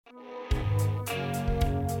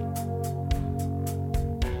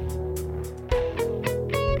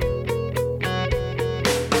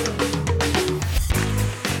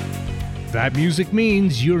That music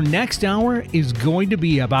means your next hour is going to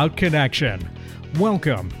be about connection.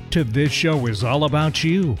 Welcome to This Show is All About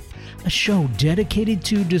You, a show dedicated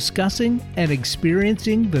to discussing and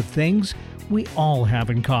experiencing the things we all have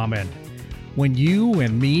in common. When you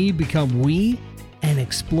and me become we and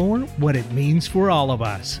explore what it means for all of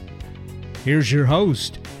us. Here's your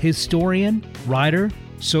host, historian, writer,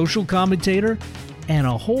 social commentator, and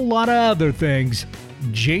a whole lot of other things,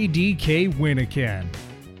 J.D.K. Winnikin.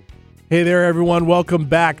 Hey there, everyone. Welcome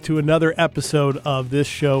back to another episode of This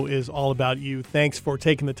Show is All About You. Thanks for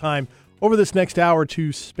taking the time over this next hour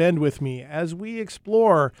to spend with me as we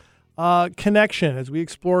explore connection, as we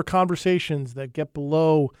explore conversations that get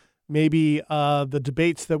below maybe the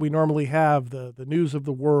debates that we normally have, the news of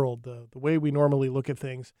the world, the way we normally look at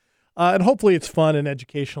things. And hopefully it's fun and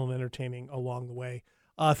educational and entertaining along the way.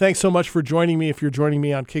 Thanks so much for joining me if you're joining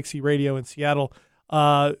me on Kixie Radio in Seattle.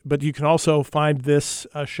 But you can also find this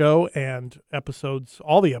show and episodes,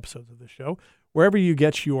 all the episodes of this show, wherever you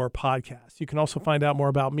get your podcasts. You can also find out more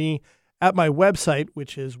about me at my website,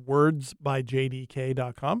 which is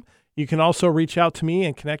wordsbyjdk.com. You can also reach out to me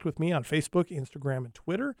and connect with me on Facebook, Instagram, and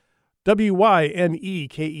Twitter.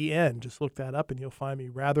 WYNEKEN. Just look that up and you'll find me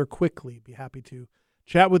rather quickly. Be happy to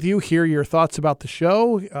chat with you, hear your thoughts about the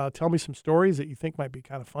show. Tell me some stories that you think might be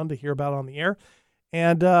kind of fun to hear about on the air.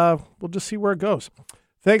 And we'll just see where it goes.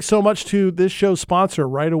 Thanks so much to this show's sponsor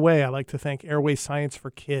right away. I'd like to thank Airway Science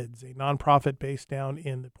for Kids, a nonprofit based down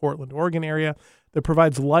in the Portland, Oregon area that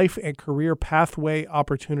provides life and career pathway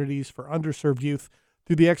opportunities for underserved youth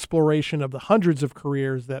through the exploration of the hundreds of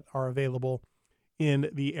careers that are available in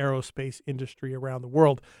the aerospace industry around the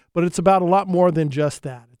world. But it's about a lot more than just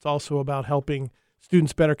that. It's also about helping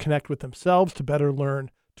students better connect with themselves, to better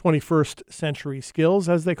learn 21st century skills,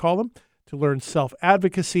 as they call them, to learn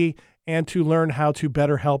self-advocacy, and to learn how to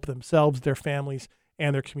better help themselves, their families,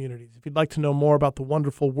 and their communities. If you'd like to know more about the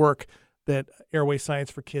wonderful work that Airway Science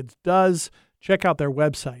for Kids does, check out their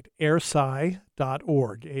website,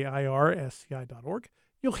 airsci.org, AIRSCI.org.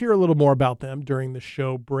 You'll hear a little more about them during the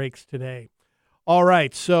show breaks today. All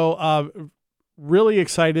right, so really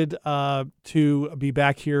excited to be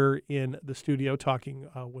back here in the studio talking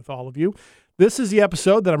with all of you. This is the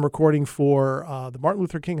episode that I'm recording for the Martin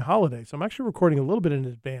Luther King holiday. So I'm actually recording a little bit in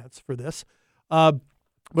advance for this. But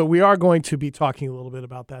we are going to be talking a little bit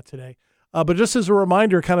about that today. But just as a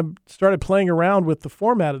reminder, kind of started playing around with the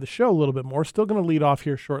format of the show a little bit more. Still going to lead off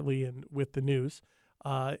here shortly with the news.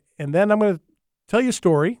 And then I'm going to tell you a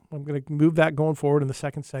story. I'm going to move that going forward in the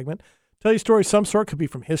second segment. Tell you a story of some sort. Could be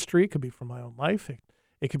from history. Could be from my own life.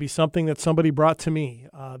 It could be something that somebody brought to me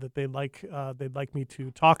that they'd like me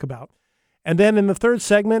to talk about. And then in the third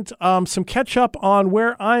segment, some catch up on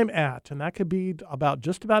where I'm at. And that could be about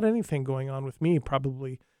just about anything going on with me,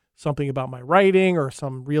 probably something about my writing or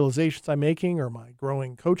some realizations I'm making or my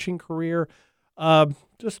growing coaching career,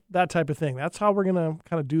 just that type of thing. That's how we're going to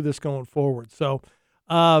kind of do this going forward. So,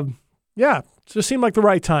 yeah, it just seemed like the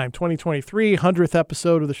right time. 2023, 100th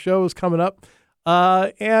episode of the show is coming up.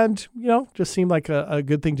 And, just seemed like a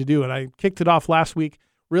good thing to do. And I kicked it off last week.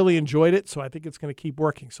 Really enjoyed it, so I think it's going to keep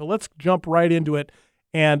working. So let's jump right into it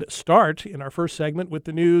and start in our first segment with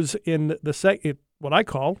the news in the what I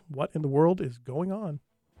call What in the World is Going On?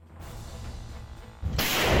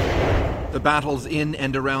 The battles in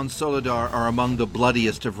and around Soledar are among the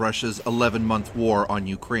bloodiest of Russia's 11-month war on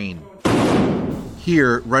Ukraine.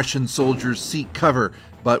 Here, Russian soldiers seek cover,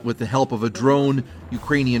 but with the help of a drone,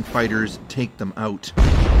 Ukrainian fighters take them out.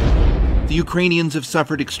 The Ukrainians have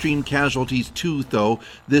suffered extreme casualties too, though.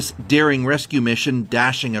 This daring rescue mission,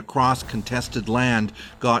 dashing across contested land,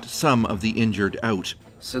 got some of the injured out.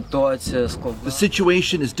 The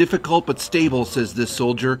situation is difficult but stable, says this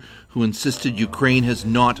soldier, who insisted Ukraine has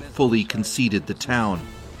not fully conceded the town.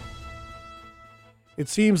 It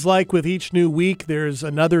seems like with each new week, there's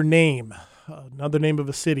another name of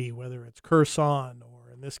a city, whether it's Kherson or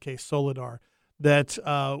in this case Soledar, that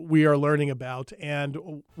we are learning about.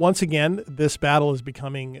 And once again, this battle is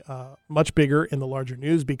becoming much bigger in the larger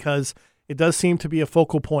news because it does seem to be a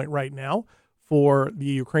focal point right now for the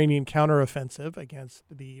Ukrainian counteroffensive against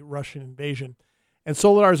the Russian invasion. And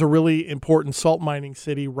Soledar is a really important salt mining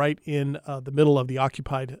city right in the middle of the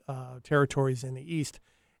occupied territories in the east.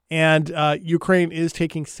 And Ukraine is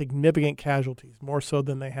taking significant casualties, more so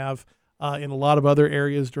than they have in a lot of other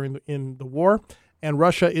areas in the war. And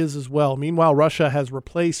Russia is as well. Meanwhile, Russia has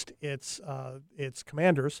replaced its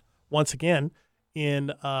commanders once again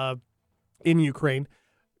in Ukraine.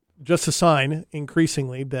 Just a sign,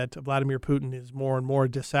 increasingly, that Vladimir Putin is more and more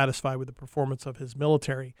dissatisfied with the performance of his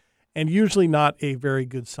military, and usually not a very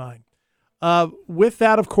good sign. With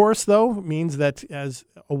that, of course, though, means that as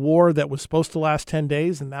a war that was supposed to last 10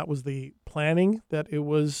 days, and that was the planning that it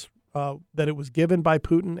was given by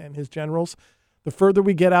Putin and his generals, the further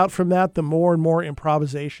we get out from that, the more and more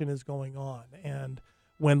improvisation is going on. And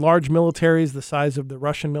when large militaries the size of the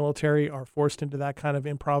Russian military are forced into that kind of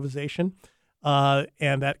improvisation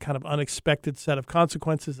and that kind of unexpected set of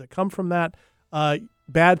consequences that come from that,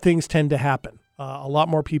 bad things tend to happen. A lot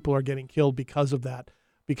more people are getting killed because of that,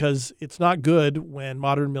 because it's not good when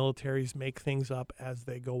modern militaries make things up as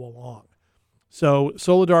they go along. So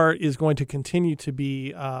Soledar is going to continue to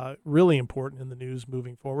be really important in the news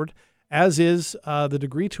moving forward, as is the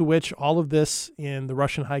degree to which all of this in the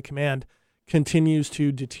Russian high command continues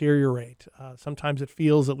to deteriorate. Sometimes it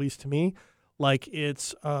feels, at least to me, like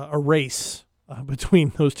it's a race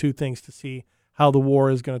between those two things to see how the war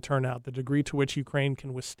is going to turn out, the degree to which Ukraine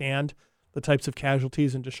can withstand the types of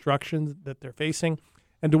casualties and destruction that they're facing,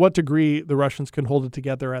 and to what degree the Russians can hold it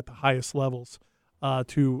together at the highest levels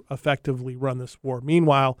to effectively run this war.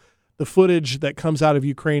 Meanwhile, the footage that comes out of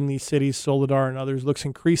Ukraine in these cities, Soledar and others, looks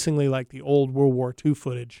increasingly like the old World War II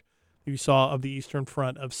footage you saw of the Eastern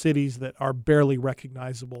Front, of cities that are barely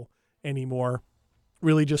recognizable anymore,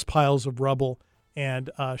 really just piles of rubble and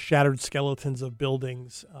shattered skeletons of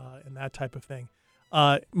buildings and that type of thing.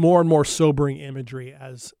 More and more sobering imagery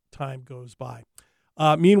as time goes by.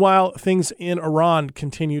 Meanwhile, things in Iran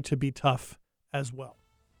continue to be tough as well.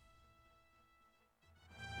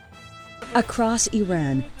 Across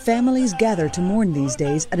Iran, families gather to mourn these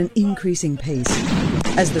days at an increasing pace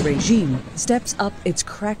as the regime steps up its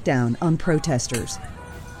crackdown on protesters.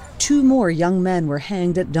 2 more young men were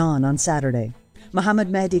hanged at dawn on Saturday. Mohammad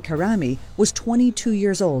Mehdi Karami was 22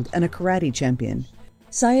 years old and a karate champion.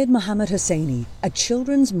 Syed Mohammad Hosseini, a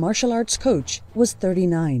children's martial arts coach, was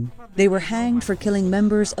 39. They were hanged for killing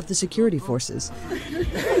members of the security forces.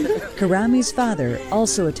 Karami's father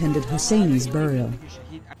also attended Hosseini's burial.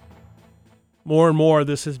 More and more,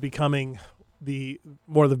 this is becoming the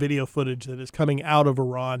video footage that is coming out of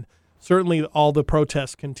Iran. Certainly, all the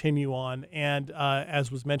protests continue on, and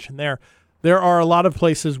as was mentioned there are a lot of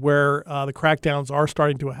places where the crackdowns are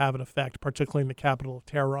starting to have an effect, particularly in the capital of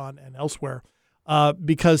Tehran and elsewhere,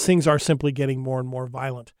 because things are simply getting more and more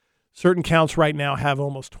violent. Certain counts right now have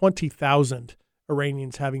almost 20,000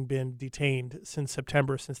 Iranians having been detained since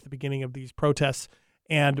September, since the beginning of these protests,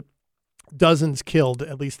 and dozens killed.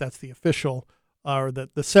 At least that's the official or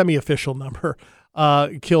the semi-official number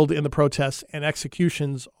killed in the protests, and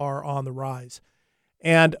executions are on the rise.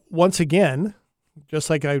 And once again, just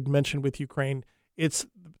like I mentioned with Ukraine, it's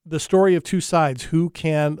the story of two sides. Who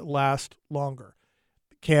can last longer?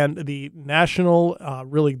 Can the national,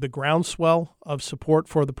 really the groundswell of support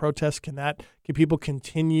for the protests, can people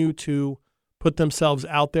continue to put themselves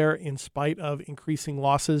out there in spite of increasing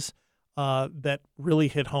losses that really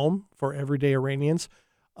hit home for everyday Iranians?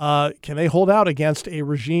 Can they hold out against a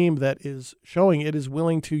regime that is showing it is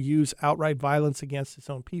willing to use outright violence against its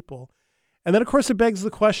own people? And then, of course, it begs the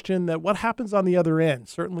question that what happens on the other end?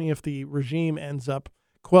 Certainly if the regime ends up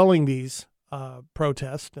quelling these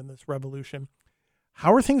protests and this revolution,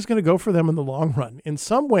 how are things going to go for them in the long run? In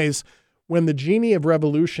some ways, when the genie of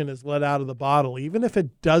revolution is let out of the bottle, even if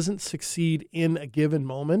it doesn't succeed in a given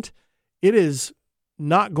moment, it is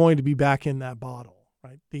not going to be back in that bottle,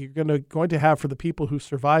 right? You're going to have, for the people who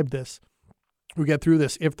survive this, who get through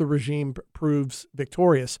this, if the regime proves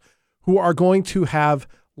victorious, who are going to have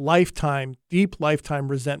deep lifetime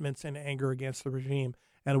resentments and anger against the regime,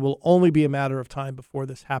 and it will only be a matter of time before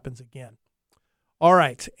this happens again. All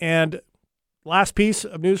right, and last piece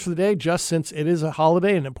of news for the day, just since it is a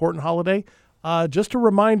holiday, an important holiday, just a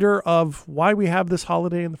reminder of why we have this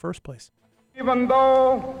holiday in the first place. Even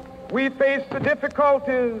though we face the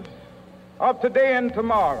difficulties of today and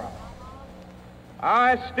tomorrow,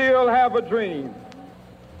 I still have a dream.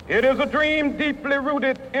 It is a dream deeply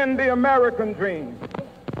rooted in the American dream.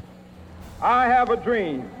 I have a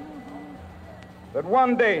dream that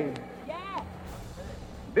one day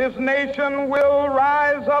this nation will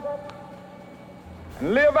rise up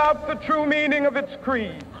and live out the true meaning of its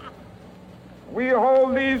creed. We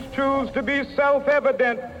hold these truths to be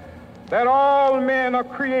self-evident, that all men are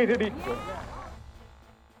created equal.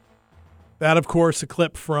 That, of course, a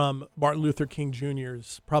clip from Martin Luther King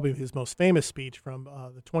Jr.'s, probably his most famous speech from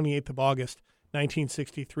the 28th of August,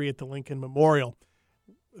 1963 at the Lincoln Memorial,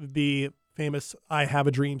 the famous I Have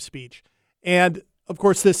a Dream speech. And, of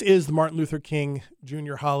course, this is the Martin Luther King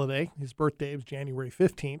Jr. holiday. His birthday is January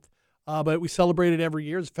 15th, but we celebrate it every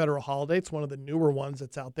year as a federal holiday. It's one of the newer ones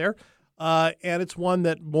that's out there, and it's one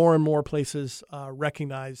that more and more places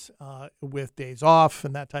recognize with days off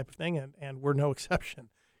and that type of thing, and we're no exception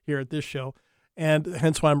here at this show, and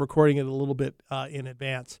hence why I'm recording it a little bit in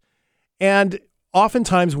advance. And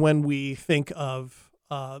oftentimes when we think of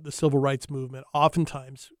the civil rights movement,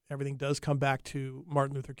 oftentimes everything does come back to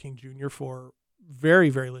Martin Luther King Jr. for very,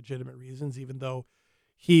 very legitimate reasons, even though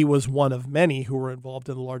he was one of many who were involved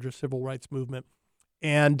in the larger civil rights movement.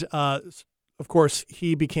 And of course,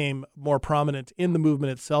 he became more prominent in the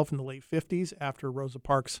movement itself in the late 50s after Rosa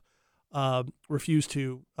Parks refused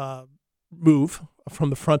to move from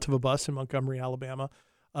the front of a bus in Montgomery, Alabama,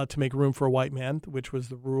 to make room for a white man, which was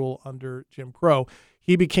the rule under Jim Crow.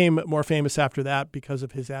 He became more famous after that because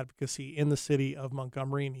of his advocacy in the city of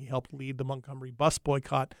Montgomery, and he helped lead the Montgomery bus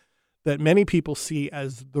boycott that many people see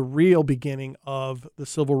as the real beginning of the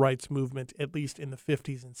civil rights movement, at least in the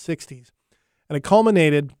 50s and 60s. And it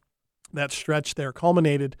culminated, that stretch there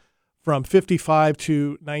culminated from 55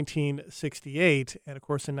 to 1968. And of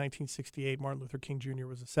course, in 1968, Martin Luther King Jr.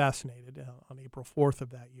 was assassinated on April 4th of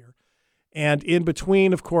that year. And in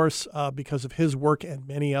between, of course, because of his work and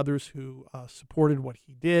many others who supported what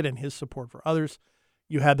he did and his support for others,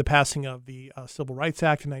 you had the passing of the Civil Rights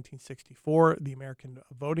Act in 1964, the American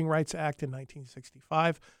Voting Rights Act in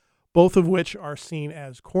 1965, both of which are seen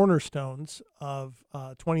as cornerstones of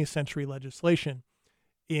 20th century legislation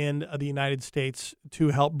in the United States to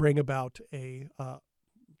help bring about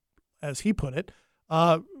as he put it,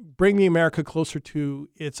 bring the America closer to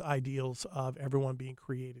its ideals of everyone being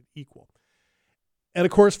created equal. And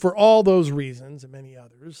of course, for all those reasons and many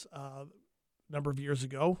others, a number of years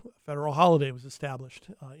ago, a federal holiday was established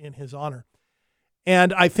in his honor.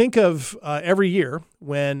 And I think of every year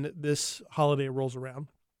when this holiday rolls around,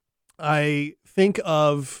 I think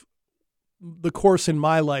of the course in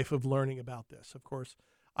my life of learning about this. Of course,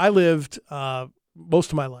 I lived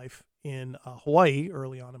most of my life in Hawaii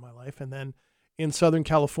early on in my life, and then in Southern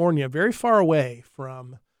California, very far away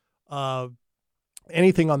from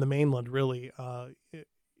anything on the mainland, really,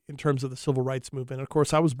 in terms of the civil rights movement. And of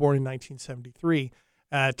course, I was born in 1973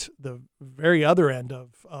 at the very other end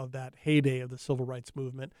of that heyday of the civil rights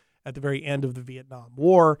movement, at the very end of the Vietnam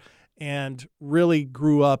War, and really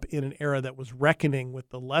grew up in an era that was reckoning with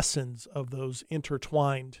the lessons of those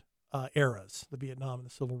intertwined eras, the Vietnam and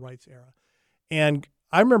the civil rights era. And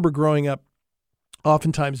I remember growing up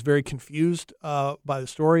oftentimes very confused by the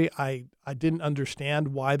story. I didn't understand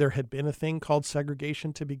why there had been a thing called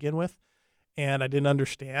segregation to begin with. And I didn't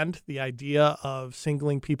understand the idea of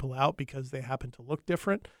singling people out because they happened to look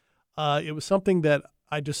different. It was something that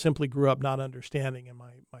I just simply grew up not understanding. And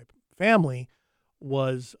my family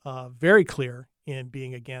was very clear in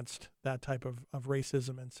being against that type of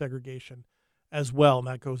racism and segregation as well. And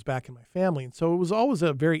that goes back in my family. And so it was always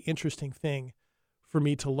a very interesting thing for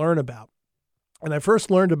me to learn about. And I first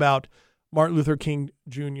learned about Martin Luther King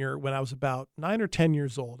Jr. when I was about 9 or 10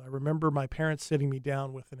 years old. I remember my parents sitting me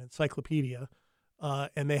down with an encyclopedia,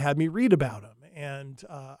 and they had me read about him. And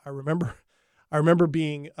I remember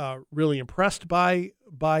being really impressed by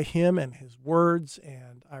him and his words.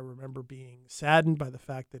 And I remember being saddened by the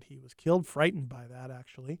fact that he was killed, frightened by that,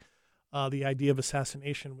 actually. The idea of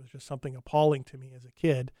assassination was just something appalling to me as a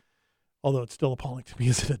kid, although it's still appalling to me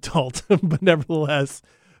as an adult. But nevertheless,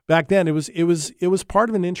 back then it was part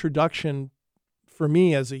of an introduction for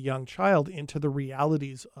me as a young child into the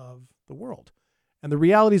realities of the world and the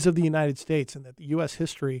realities of the United States, and that the U.S.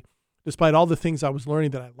 history, despite all the things I was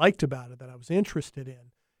learning that I liked about it, that I was interested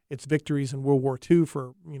in, its victories in World War II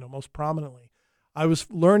for, most prominently, I was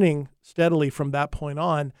learning steadily from that point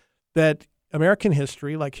on that American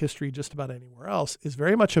history, like history just about anywhere else, is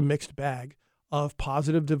very much a mixed bag of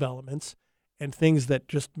positive developments and things that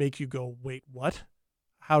just make you go, wait, what?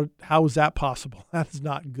 How is that possible? That is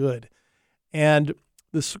not good. And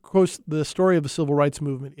this, of course, the story of the civil rights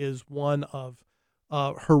movement is one of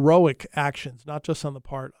heroic actions, not just on the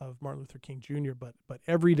part of Martin Luther King Jr., but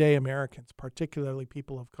everyday Americans, particularly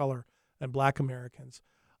people of color and Black Americans,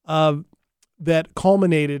 that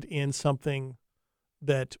culminated in something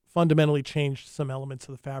that fundamentally changed some elements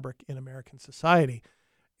of the fabric in American society.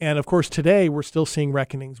 And of course, today we're still seeing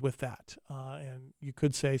reckonings with that. And you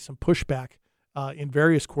could say some pushback in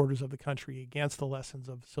various quarters of the country against the lessons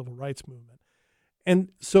of the civil rights movement. And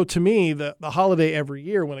so to me, the holiday every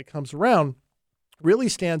year when it comes around really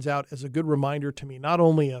stands out as a good reminder to me, not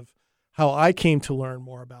only of how I came to learn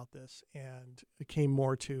more about this and came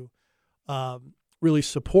more to really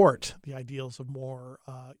support the ideals of more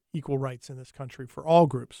equal rights in this country for all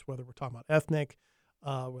groups, whether we're talking about ethnic,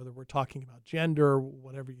 whether we're talking about gender,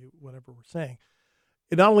 whatever we're saying.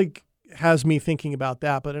 It not only has me thinking about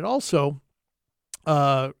that, but it also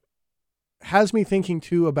has me thinking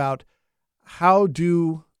too about how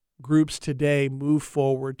do groups today move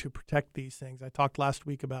forward to protect these things. I talked last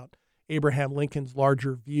week about Abraham Lincoln's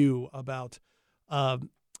larger view about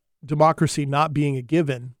democracy not being a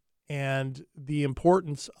given and the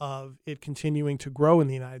importance of it continuing to grow in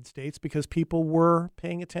the United States because people were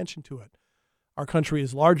paying attention to it. Our country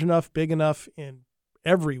is large enough, big enough in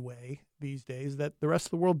every way these days that the rest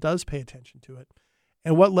of the world does pay attention to it.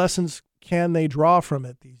 And what lessons can they draw from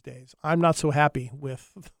it these days? I'm not so happy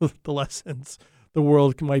with the lessons the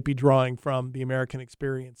world might be drawing from the American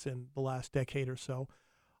experience in the last decade or so.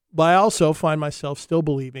 But I also find myself still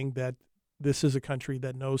believing that this is a country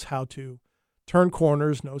that knows how to turn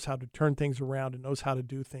corners, knows how to turn things around, and knows how to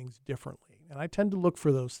do things differently. And I tend to look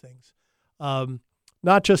for those things,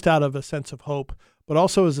 not just out of a sense of hope, but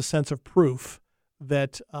also as a sense of proof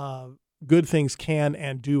that good things can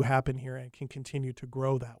and do happen here and can continue to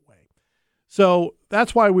grow that way. So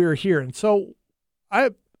that's why we are here. And so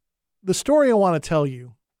the story I want to tell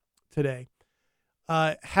you today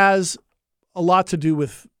has a lot to do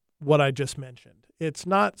with what I just mentioned. It's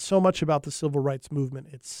not so much about the civil rights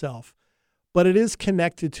movement itself, but it is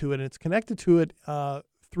connected to it. And it's connected to it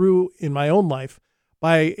through, in my own life,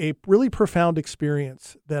 by a really profound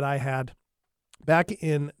experience that I had back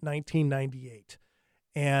in 1998.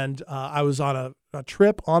 And I was on a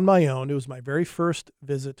trip on my own. It was my very first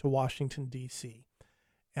visit to Washington, D.C.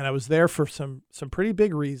 And I was there for some pretty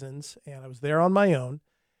big reasons, and I was there on my own.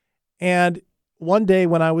 And one day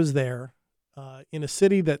when I was there, in a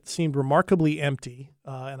city that seemed remarkably empty,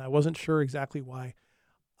 and I wasn't sure exactly why,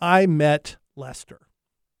 I met Lester.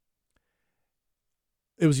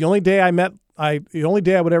 It was the only day the only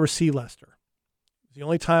day I would ever see Lester. It was the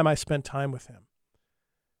only time I spent time with him.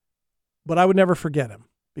 But I would never forget him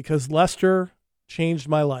because Lester changed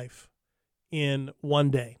my life in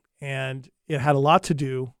one day. And it had a lot to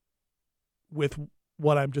do with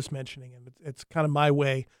what I'm just mentioning. And it's kind of my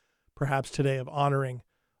way, perhaps today, of honoring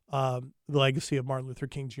the legacy of Martin Luther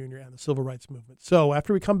King Jr. and the civil rights movement. So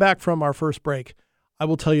after we come back from our first break, I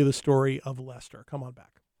will tell you the story of Lester. Come on back.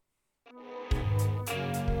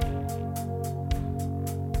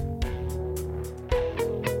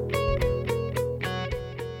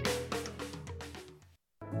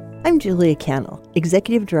 I'm Julia Cannell,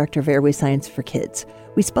 Executive Director of Airway Science for Kids.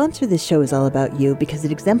 We sponsor this show Is All About You because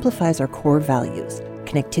it exemplifies our core values: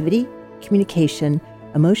 connectivity, communication,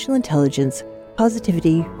 emotional intelligence,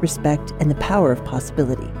 positivity, respect, and the power of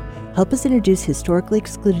possibility. Help us introduce historically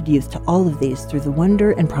excluded youth to all of these through the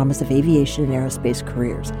wonder and promise of aviation and aerospace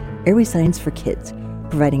careers. Airway Science for Kids,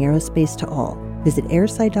 providing aerospace to all. Visit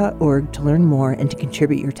airsci.org to learn more and to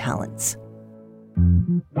contribute your talents.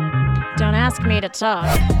 Don't Ask Me to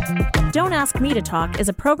Talk. Don't Ask Me to Talk is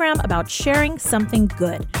a program about sharing something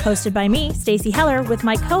good. Hosted by me, Stacey Heller, with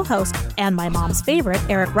my co-host and my mom's favorite,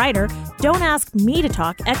 Eric Ryder, Don't Ask Me to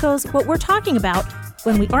Talk echoes what we're talking about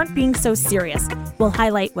when we aren't being so serious. We'll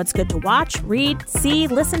highlight what's good to watch, read, see,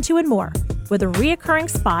 listen to, and more, with a reoccurring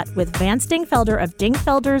spot with Vance Dingfelder of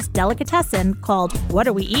Dingfelder's Delicatessen called What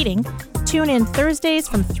Are We Eating? Tune in Thursdays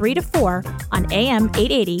from 3 to 4 on AM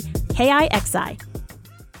 880 KIXI.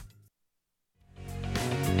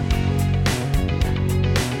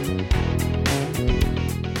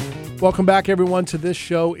 Welcome back, everyone, to This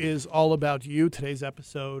Show Is All About You. Today's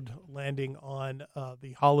episode landing on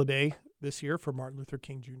the holiday this year for Martin Luther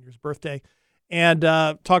King Jr.'s birthday. And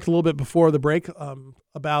talked a little bit before the break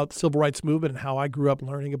about the civil rights movement and how I grew up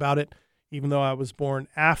learning about it, even though I was born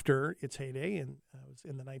after its heyday, and I was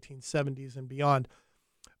in the 1970s and beyond.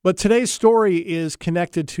 But today's story is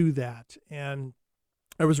connected to that. And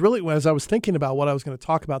I was really, as I was thinking about what I was going to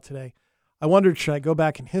talk about today, I wondered, should I go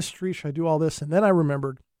back in history? Should I do all this? And then I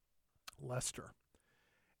remembered Lester.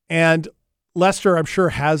 And Lester, I'm sure,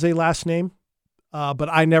 has a last name, but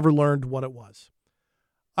I never learned what it was.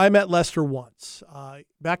 I met Lester once.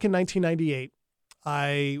 Back in 1998,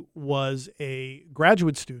 I was a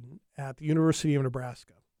graduate student at the University of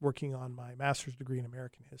Nebraska working on my master's degree in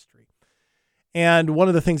American history. And one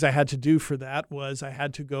of the things I had to do for that was I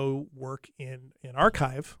had to go work in an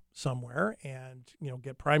archive somewhere and,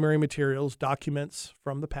 get primary materials, documents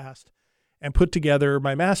from the past, and put together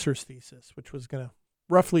my master's thesis, which was going to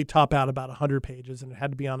roughly top out about 100 pages, and it had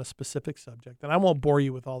to be on a specific subject. And I won't bore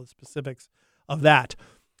you with all the specifics of that.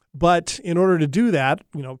 But in order to do that,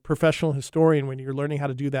 professional historian, when you're learning how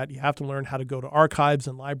to do that, you have to learn how to go to archives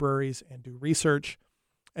and libraries and do research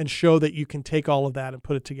and show that you can take all of that and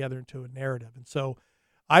put it together into a narrative. And so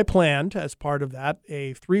I planned, as part of that,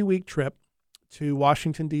 a 3-week trip to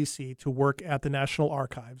Washington, D.C. to work at the National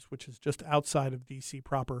Archives, which is just outside of D.C.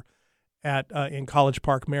 proper, in College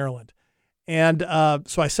Park, Maryland. And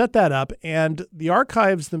so I set that up, and the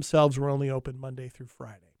archives themselves were only open Monday through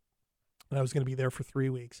Friday. and I was going to be there for 3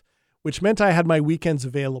 weeks, which meant I had my weekends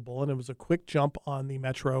available, and it was a quick jump on the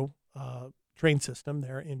Metro train system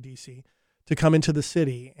there in D.C. to come into the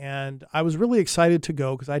city. And I was really excited to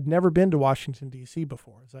go because I'd never been to Washington, D.C.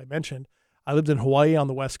 before. As I mentioned, I lived in Hawaii on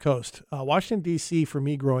the West Coast. Washington, D.C. for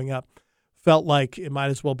me growing up felt like it might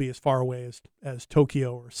as well be as far away as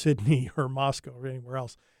Tokyo or Sydney or Moscow or anywhere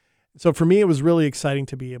else. So for me, it was really exciting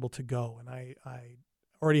to be able to go. And I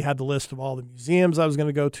already had the list of all the museums I was going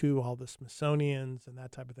to go to, all the Smithsonian's and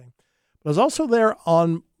that type of thing. But I was also there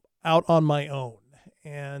out on my own.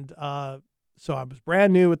 And so I was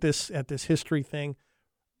brand new at this history thing,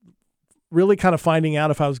 really kind of finding out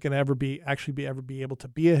if I was going to ever be able to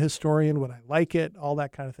be a historian, would I like it, all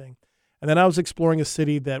that kind of thing. And then I was exploring a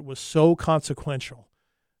city that was so consequential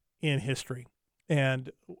in history,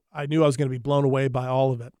 and I knew I was going to be blown away by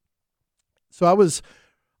all of it. So I was,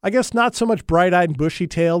 I guess, not so much bright-eyed and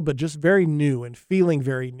bushy-tailed, but just very new and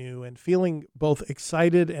feeling both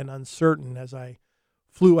excited and uncertain as I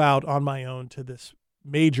flew out on my own to this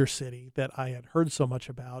major city that I had heard so much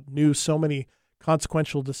about, knew so many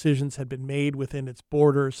consequential decisions had been made within its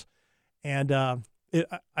borders, and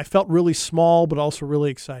I felt really small, but also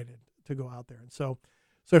really excited to go out there. And so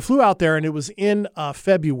I flew out there, and it was in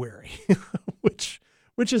February, which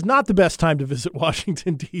is not the best time to visit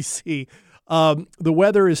Washington, D.C. The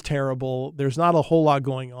weather is terrible. There's not a whole lot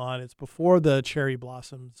going on. It's before the cherry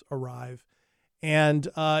blossoms arrive. And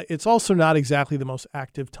it's also not exactly the most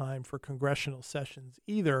active time for congressional sessions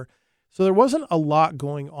either. So there wasn't a lot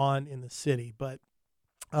going on in the city. But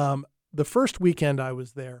the first weekend I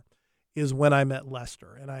was there is when I met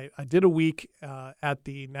Lester. And I did a week at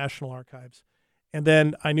the National Archives. And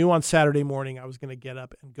then I knew on Saturday morning I was going to get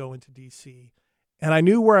up and go into D.C. And I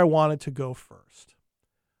knew where I wanted to go first.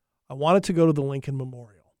 I wanted to go to the Lincoln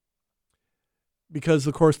Memorial. Because,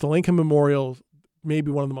 of course, the Lincoln Memorial may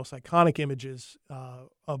be one of the most iconic images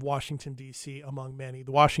of Washington, D.C. among many.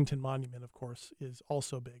 The Washington Monument, of course, is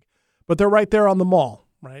also big. But they're right there on the mall,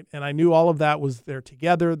 right? And I knew all of that was there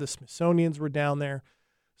together. The Smithsonian's were down there.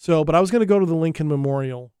 But I was going to go to the Lincoln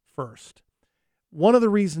Memorial first. One of the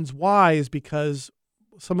reasons why is because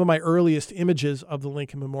some of my earliest images of the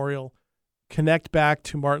Lincoln Memorial connect back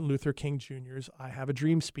to Martin Luther King Jr.'s I Have a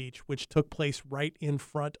Dream speech, which took place right in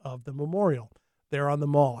front of the memorial there on the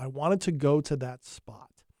mall. I wanted to go to that spot.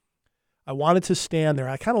 I wanted to stand there.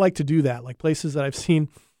 I kind of like to do that, like places that I've seen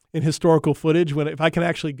in historical footage. If I can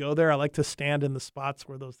actually go there, I like to stand in the spots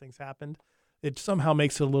where those things happened. It somehow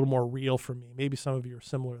makes it a little more real for me. Maybe some of you are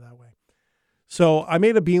similar that way. So I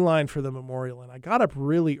made a beeline for the memorial, and I got up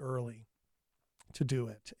really early to do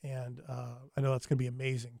it. And I know that's going to be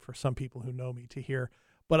amazing for some people who know me to hear.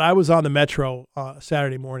 But I was on the Metro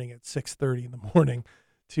Saturday morning at 6:30 in the morning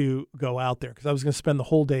to go out there because I was going to spend the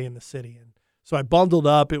whole day in the city. And so I bundled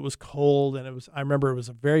up. It was cold, and I remember it was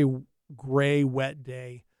a very gray, wet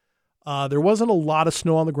day. There wasn't a lot of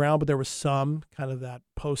snow on the ground, but there was some, kind of that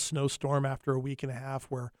post-snowstorm after a week and a half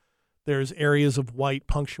where there's areas of white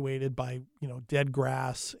punctuated by, dead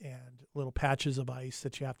grass and little patches of ice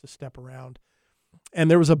that you have to step around. And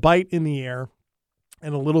there was a bite in the air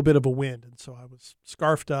and a little bit of a wind. And so I was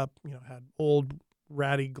scarfed up, had old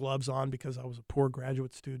ratty gloves on because I was a poor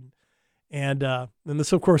graduate student. And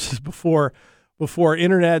this, of course, is before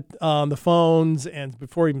internet on the phones and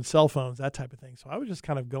before even cell phones, that type of thing. So I was just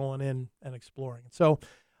kind of going in and exploring. So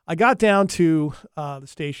I got down to the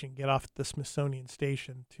station, get off at the Smithsonian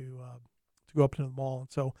station to go up to the mall.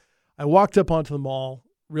 And so I walked up onto the mall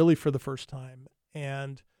really for the first time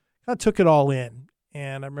and kind of took it all in.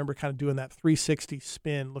 And I remember kind of doing that 360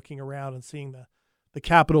 spin, looking around and seeing the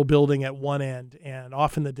Capitol building at one end and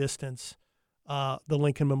off in the distance, the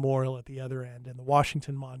Lincoln Memorial at the other end and the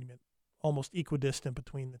Washington Monument almost equidistant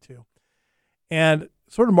between the two. And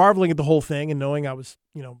sort of marveling at the whole thing and knowing I was,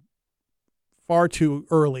 far too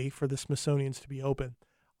early for the Smithsonian's to be open,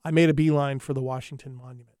 I made a beeline for the Washington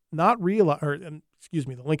Monument,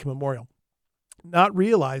 the Lincoln Memorial, not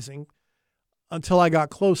realizing until I got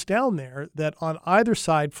close down there that on either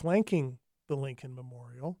side flanking the Lincoln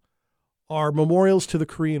Memorial are memorials to the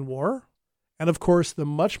Korean War and, of course, the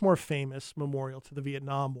much more famous memorial to the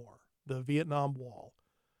Vietnam War, the Vietnam Wall,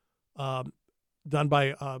 done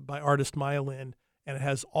by artist Maya Lin, and it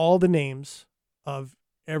has all the names of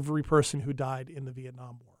every person who died in the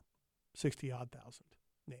Vietnam War, 60-odd thousand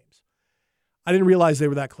names. I didn't realize they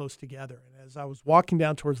were that close together. And as I was walking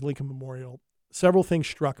down towards Lincoln Memorial, several things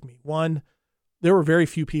struck me. One, there were very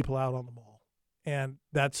few people out on the mall, and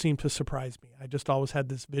that seemed to surprise me. I just always had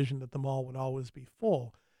this vision that the mall would always be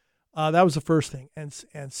full. That was the first thing. And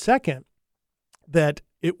second, that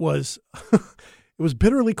it was it was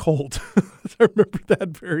bitterly cold. I remember that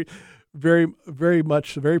very, very, very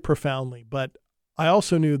much, very profoundly. But I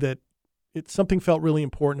also knew that something felt really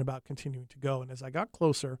important about continuing to go. And as I got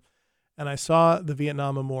closer and I saw the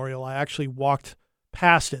Vietnam Memorial, I actually walked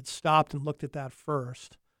past it, stopped and looked at that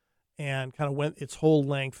first, and kind of went its whole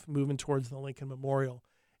length, moving towards the Lincoln Memorial.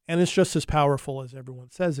 And it's just as powerful as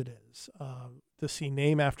everyone says it is, to see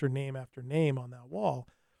name after name after name on that wall.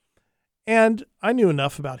 And I knew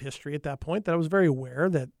enough about history at that point that I was very aware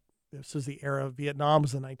that this is the era of Vietnam,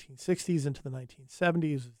 was the 1960s into the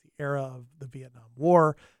 1970s, was the era of the Vietnam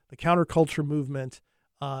War, the counterculture movement,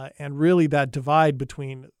 and really that divide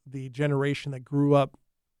between the generation that grew up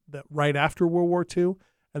right after World War II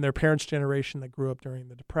and their parents' generation that grew up during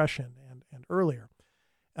the Depression and earlier.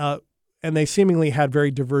 And they seemingly had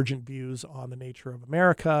very divergent views on the nature of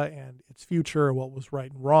America and its future and what was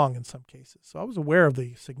right and wrong in some cases. So I was aware of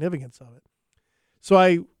the significance of it. So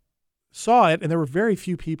I saw it, and there were very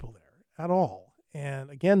few people there at all.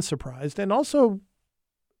 And again, surprised and also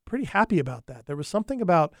pretty happy about that. There was something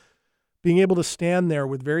about being able to stand there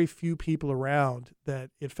with very few people around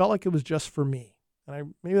that it felt like it was just for me.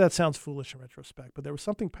 And maybe that sounds foolish in retrospect, but there was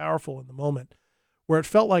something powerful in the moment where it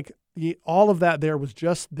felt like all of that there was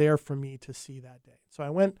just there for me to see that day. So I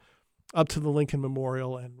went up to the Lincoln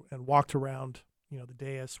Memorial and walked around, the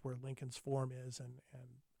dais where Lincoln's form is, and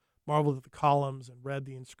marveled at the columns and read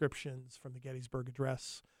the inscriptions from the Gettysburg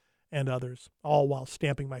Address and others, all while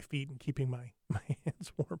stamping my feet and keeping my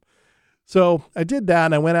hands warm. So I did that,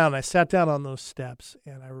 and I went out and I sat down on those steps,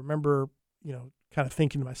 and I remember, kind of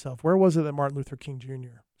thinking to myself, where was it that Martin Luther King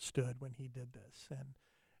Jr. stood when he did this?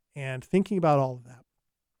 And thinking about all of that.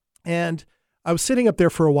 And I was sitting up there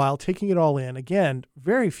for a while, taking it all in. Again,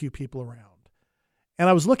 very few people around. And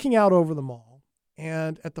I was looking out over the mall,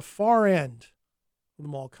 and at the far end of the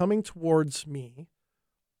mall, coming towards me,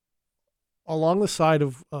 along the side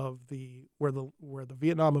of where the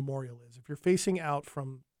Vietnam Memorial is, if you're facing out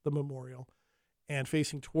from the memorial and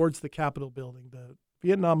facing towards the Capitol building, the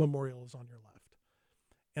Vietnam Memorial is on your left.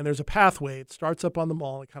 And there's a pathway. It starts up on the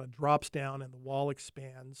mall. It kind of drops down, and the wall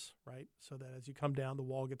expands, right? So that as you come down, the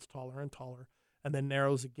wall gets taller and taller, and then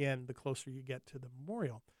narrows again the closer you get to the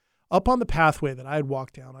memorial. Up on the pathway that I had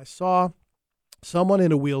walked down, I saw someone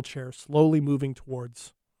in a wheelchair slowly moving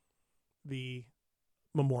towards the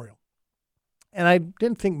memorial. And I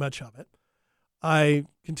didn't think much of it. I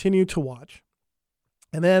continued to watch.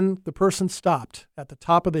 And then the person stopped at the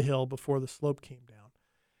top of the hill before the slope came down.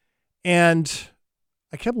 And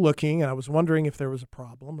I kept looking, and I was wondering if there was a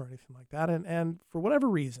problem or anything like that. And for whatever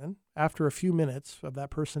reason, after a few minutes of that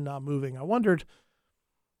person not moving, I wondered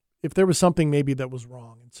if there was something maybe that was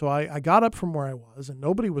wrong. And so I got up from where I was, and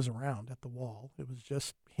nobody was around at the wall. It was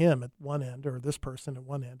just him at one end, or this person at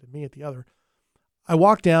one end, and me at the other. I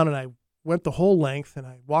walked down, and I went the whole length, and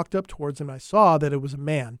I walked up towards him. And I saw that it was a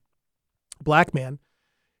man, a black man,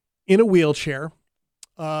 in a wheelchair,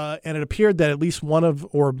 and it appeared that at least one of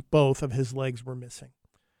or both of his legs were missing.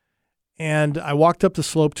 And I walked up the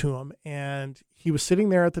slope to him, and he was sitting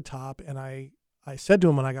there at the top. And I said to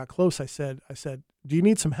him when I got close, I said, "Do you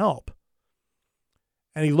need some help?"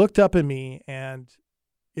 And he looked up at me, and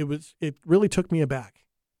it really took me aback.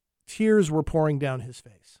 Tears were pouring down his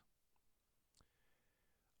face.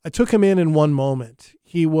 I took him in one moment.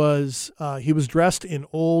 He was dressed in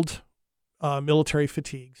old military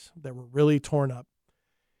fatigues that were really torn up.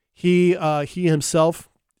 He himself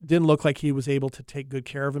didn't look like he was able to take good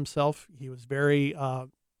care of himself. He was very, kind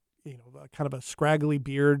of a scraggly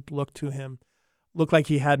beard look to him. Looked like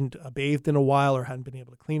he hadn't bathed in a while or hadn't been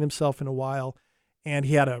able to clean himself in a while. And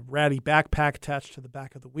he had a ratty backpack attached to the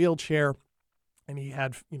back of the wheelchair. And he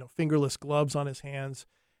had, fingerless gloves on his hands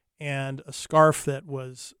and a scarf that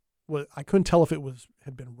was I couldn't tell if it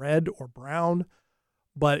had been red or brown,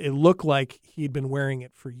 but it looked like he'd been wearing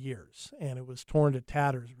it for years, and it was torn to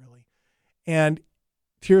tatters, really. And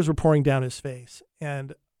tears were pouring down his face.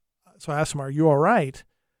 And so I asked him, "Are you all right?"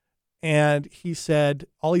 And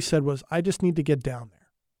all he said was, "I just need to get down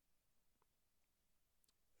there."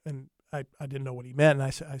 And I didn't know what he meant. And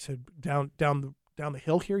I said, down the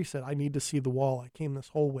hill here? He said, "I need to see the wall. I came this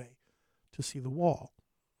whole way to see the wall."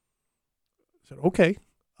 I said, "Okay."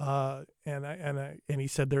 And he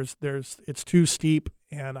said, it's too steep,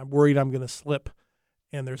 and I'm worried I'm going to slip,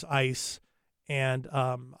 and there's ice, and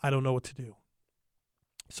I don't know what to do.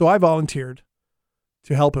 So I volunteered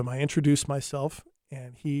to help him. I introduced myself,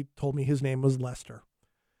 and he told me his name was Lester.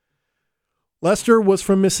 Lester was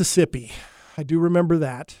from Mississippi. I do remember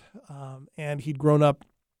that. And he'd grown up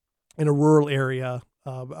in a rural area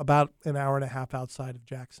about an hour and a half outside of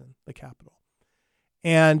Jackson, the capital.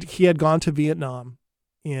 And he had gone to Vietnam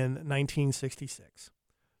in 1966.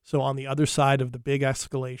 So on the other side of the big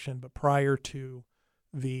escalation, but prior to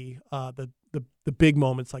the big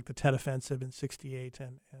moments like the Tet Offensive in 68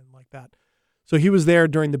 and like that. So he was there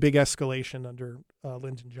during the big escalation under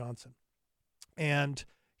Lyndon Johnson. And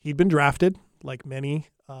he'd been drafted, like many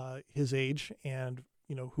his age, and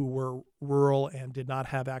who were rural and did not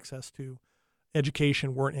have access to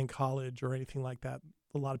education, weren't in college or anything like that.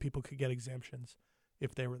 A lot of people could get exemptions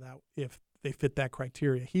if they fit that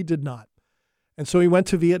criteria. He did not. And so he went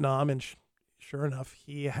to Vietnam, and sure enough,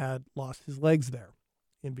 he had lost his legs there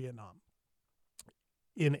in Vietnam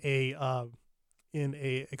in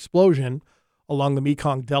a explosion along the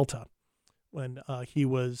Mekong Delta when he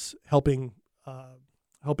was helping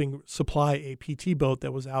supply a PT boat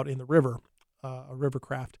that was out in the river, a river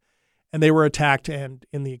craft, and they were attacked. And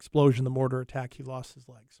in the explosion, the mortar attack, he lost his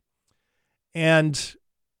legs. And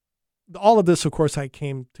all of this, of course, I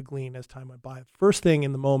came to glean as time went by. First thing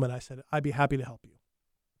in the moment, I said, I'd be happy to help you.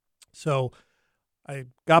 So I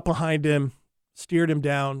got behind him, steered him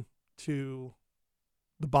down to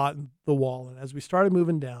the bottom, the wall. And as we started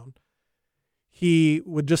moving down, he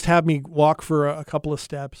would just have me walk for a couple of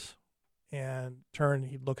steps and turn.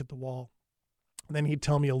 He'd look at the wall. And then he'd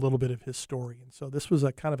tell me a little bit of his story. And so this was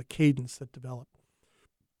a kind of a cadence that developed.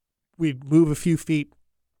 We'd move a few feet.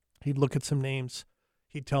 He'd look at some names.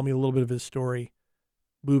 He'd tell me a little bit of his story,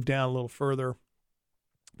 move down a little further,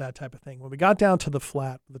 that type of thing. When we got down to the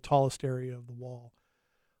flat, the tallest area of the wall,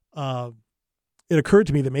 it occurred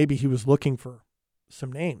to me that maybe he was looking for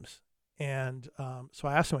some names. And so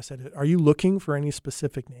I asked him, I said, are you looking for any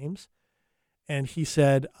specific names? And he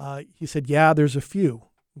said, yeah, there's a few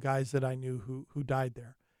guys that I knew who died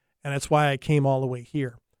there. And that's why I came all the way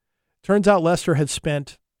here. Turns out Lester had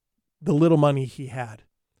spent the little money he had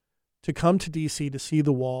to come to D.C. to see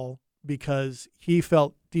the wall because he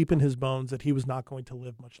felt deep in his bones that he was not going to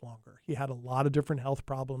live much longer. He had a lot of different health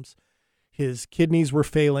problems. His kidneys were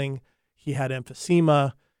failing. He had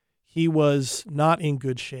emphysema. He was not in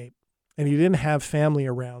good shape, and he didn't have family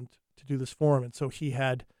around to do this for him. And so he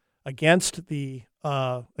had, against the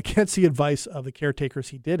advice of the caretakers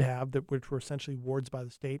he did have, which were essentially wards by the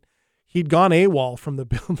state, he'd gone AWOL from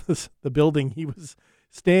the building he was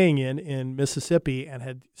staying in Mississippi and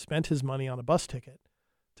had spent his money on a bus ticket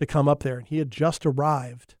to come up there. And he had just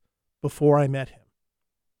arrived before I met him.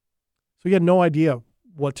 So he had no idea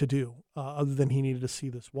what to do other than he needed to see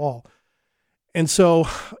this wall. And so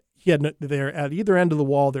he had there at either end of the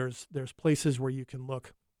wall, there's places where you can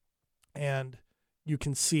look and you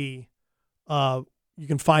can see, you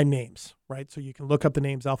can find names, right? So you can look up the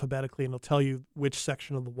names alphabetically and it'll tell you which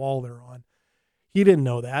section of the wall they're on. He didn't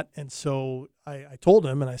know that. And so I told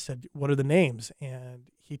him and I said, what are the names? And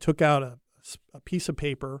he took out a piece of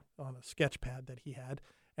paper on a sketch pad that he had,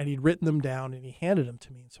 and he'd written them down and he handed them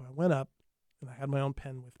to me. And so I went up and I had my own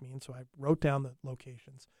pen with me. And so I wrote down the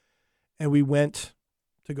locations and we went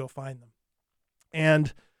to go find them.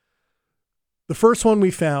 And the first one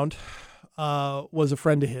we found was a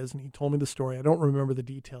friend of his, and he told me the story. I don't remember the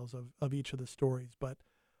details of each of the stories, but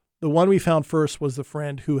the one we found first was the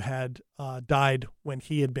friend who had died when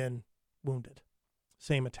he had been wounded,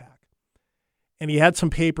 same attack. And he had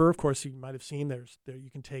some paper. Of course, you might have seen there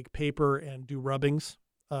you can take paper and do rubbings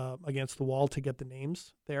against the wall to get the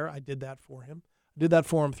names there. I did that for him. I did that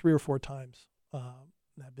for him 3 or 4 times in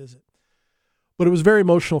that visit. But it was very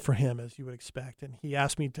emotional for him, as you would expect. And he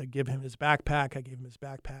asked me to give him his backpack. I gave him his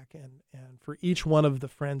backpack. And for each one of the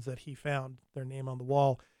friends that he found, their name on the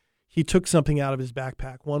wall, he took something out of his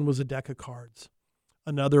backpack. One was a deck of cards.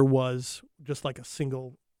 Another was just like a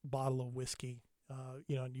single bottle of whiskey.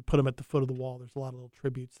 And you put them at the foot of the wall. There's a lot of little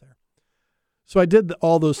tributes there. So I did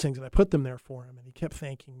all those things, and I put them there for him. And he kept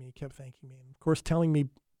thanking me, And, of course, telling me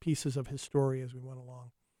pieces of his story as we went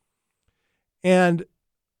along. And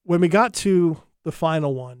when we got to the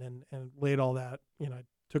final one and laid all that, I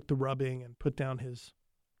took the rubbing and put down his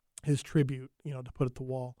tribute, to put at the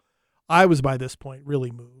wall. I was by this point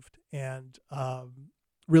really moved and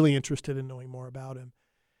really interested in knowing more about him.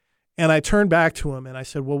 And I turned back to him and I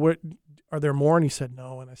said, well, are there more? And he said,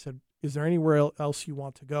 no. And I said, is there anywhere else you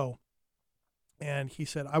want to go? And he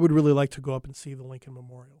said, I would really like to go up and see the Lincoln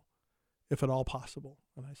Memorial, if at all possible.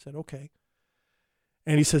 And I said, okay.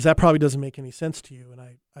 And he says, that probably doesn't make any sense to you. And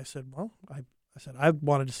I said, well, I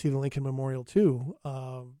wanted to see the Lincoln Memorial too,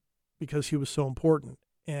 because he was so important.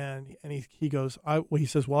 And he goes, he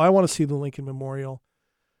says, well, I want to see the Lincoln Memorial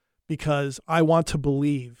because I want to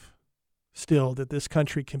believe still that this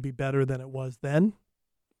country can be better than it was then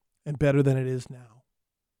and better than it is now.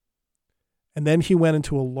 And then he went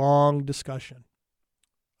into a long discussion,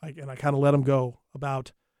 and I kind of let him go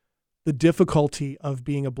about the difficulty of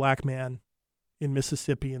being a black man in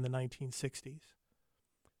Mississippi in the 1960s,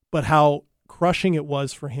 but how crushing it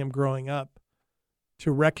was for him growing up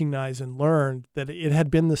to recognize and learn that it had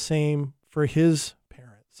been the same for his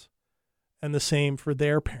parents and the same for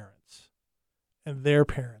their parents and their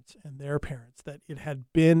parents and their parents, that it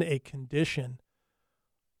had been a condition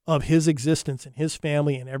of his existence and his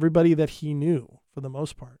family and everybody that he knew, for the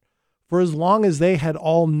most part, for as long as they had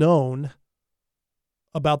all known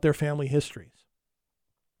about their family histories.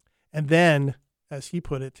 And then, as he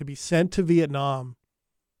put it, to be sent to Vietnam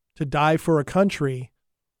to die for a country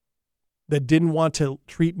that didn't want to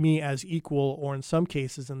treat me as equal, or in some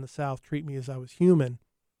cases in the South, treat me as I was human.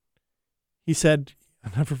 He said,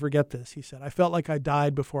 I'll never forget this, he said, I felt like I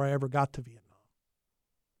died before I ever got to Vietnam.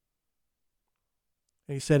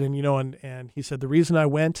 And he said, and he said, the reason I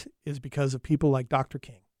went is because of people like Dr.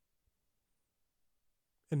 King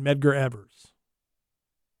and Medgar Evers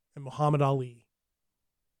and Muhammad Ali,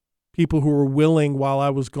 people who were willing while I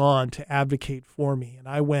was gone to advocate for me. And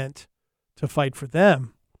I went to fight for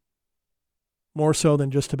them more so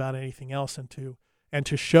than just about anything else, and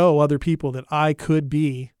to show other people that I could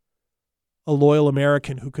be a loyal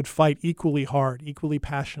American who could fight equally hard, equally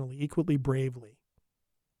passionately, equally bravely,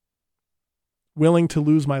 willing to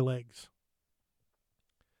lose my legs.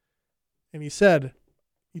 And he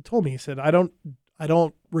told me, I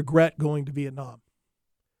don't regret going to Vietnam.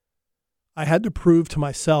 I had to prove to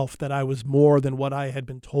myself that I was more than what I had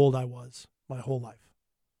been told I was my whole life.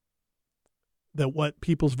 That what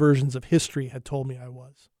people's versions of history had told me I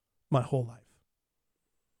was my whole life.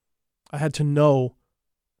 I had to know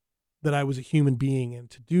that I was a human being, and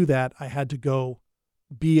to do that, I had to go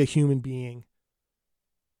be a human being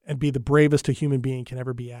and be the bravest a human being can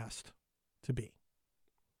ever be asked to be.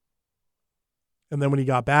 And then when he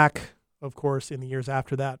got back, of course, in the years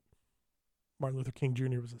after that, Martin Luther King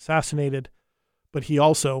Jr. was assassinated, but he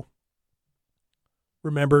also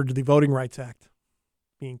remembered the Voting Rights Act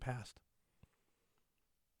being passed.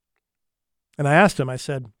 And I asked him, I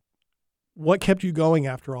said, what kept you going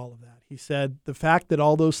after all of that? He said, the fact that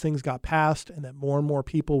all those things got passed and that more and more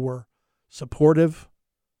people were supportive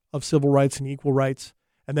of civil rights and equal rights,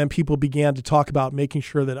 and then people began to talk about making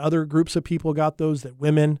sure that other groups of people got those, that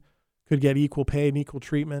women could get equal pay and equal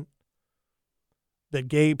treatment, that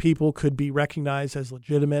gay people could be recognized as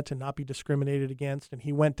legitimate and not be discriminated against. And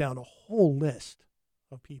he went down a whole list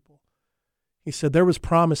of people. He said, there was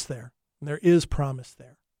promise there, and there is promise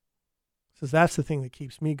there. He says, that's the thing that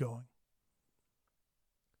keeps me going.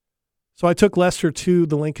 So I took Lester to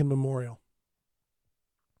the Lincoln Memorial.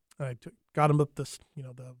 I got him up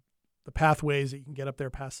the pathways that you can get up there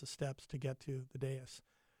past the steps to get to the dais.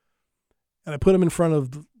 And I put him in front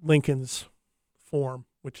of Lincoln's form,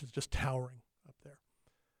 which is just towering up there.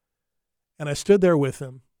 And I stood there with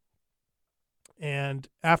him. And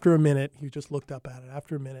after a minute, he just looked up at it.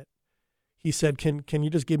 After a minute, he said, can you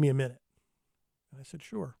just give me a minute? And I said,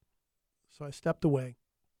 sure. So I stepped away.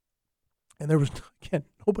 And there was, again,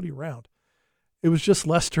 nobody around. It was just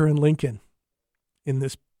Lester and Lincoln in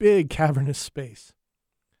this big cavernous space.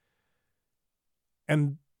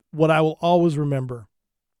 And what I will always remember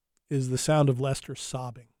is the sound of Lester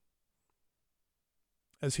sobbing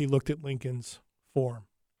as he looked at Lincoln's form.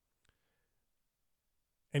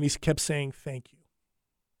 And he kept saying, thank you,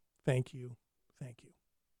 thank you, thank you.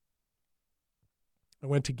 I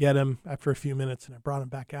went to get him after a few minutes, and I brought him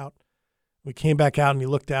back out. We came back out, and he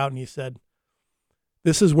looked out, and he said,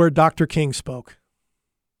 this is where Dr. King spoke.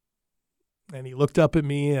 And he looked up at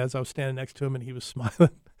me as I was standing next to him, and he was smiling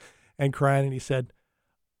and crying, and he said,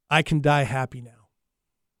 I can die happy now.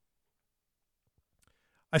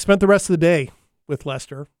 I spent the rest of the day with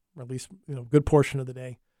Lester, or at least a good portion of the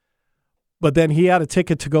day. But then he had a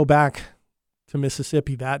ticket to go back to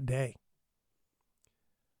Mississippi that day.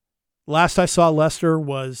 Last I saw Lester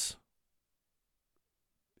was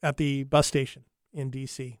at the bus station in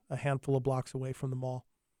D.C., a handful of blocks away from the mall.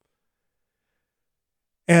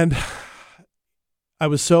 And I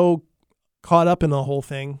was so caught up in the whole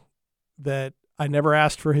thing that I never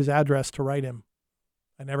asked for his address to write him.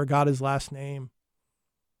 I never got his last name.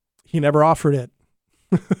 He never offered it.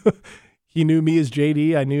 He knew me as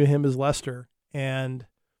JD. I knew him as Lester. And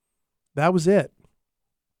that was it.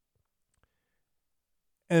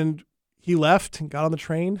 And he left and got on the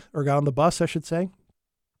train, or got on the bus, I should say.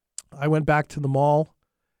 I went back to the mall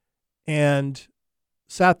and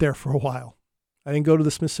sat there for a while. I didn't go to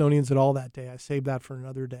the Smithsonian's at all that day. I saved that for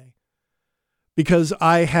another day because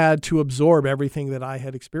I had to absorb everything that I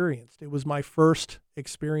had experienced. It was my first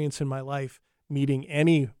experience in my life meeting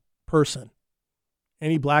any person,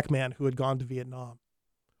 any black man who had gone to Vietnam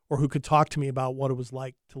or who could talk to me about what it was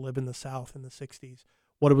like to live in the South in the 60s,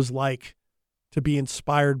 what it was like to be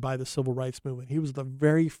inspired by the civil rights movement. He was the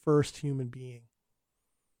very first human being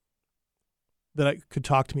that could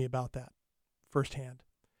talk to me about that firsthand.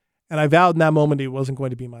 And I vowed in that moment it wasn't going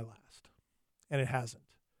to be my last, and it hasn't.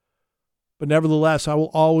 But nevertheless, I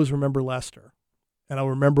will always remember Lester, and I'll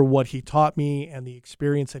remember what he taught me and the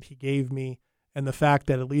experience that he gave me, and the fact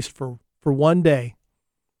that at least for one day,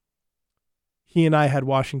 he and I had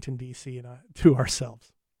Washington, D.C. to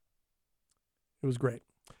ourselves. It was great.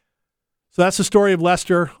 So that's the story of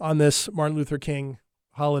Lester on this Martin Luther King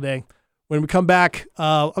holiday. When we come back,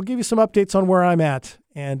 I'll give you some updates on where I'm at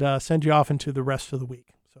and send you off into the rest of the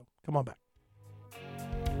week. So come on back.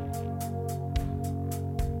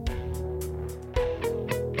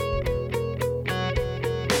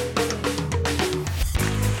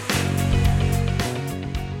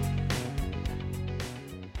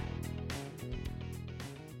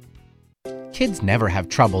 Kids never have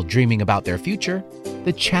trouble dreaming about their future.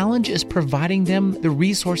 The challenge is providing them the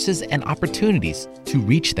resources and opportunities to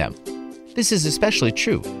reach them. This is especially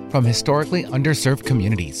true from historically underserved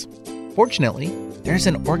communities. Fortunately, there's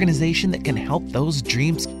an organization that can help those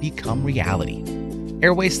dreams become reality.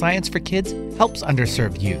 Airway Science for Kids helps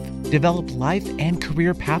underserved youth develop life and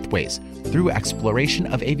career pathways through exploration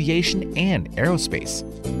of aviation and aerospace.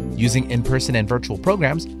 Using in-person and virtual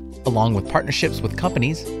programs, along with partnerships with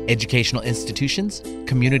companies, educational institutions,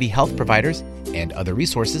 community health providers, and other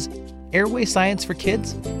resources, Airway Science for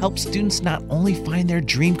Kids helps students not only find their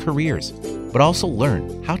dream careers, but also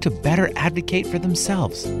learn how to better advocate for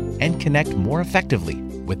themselves and connect more effectively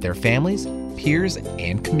with their families, peers,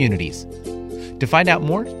 and communities. To find out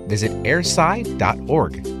more, visit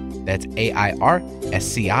airsci.org. That's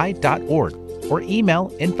AIRSCI.org, or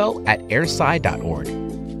email info@airsci.org.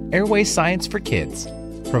 Airway Science for Kids,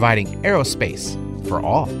 providing aerospace for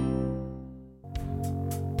all.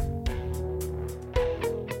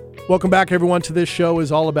 Welcome back, everyone, to this show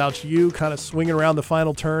is all about you, kind of swinging around the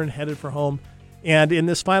final turn, headed for home. And in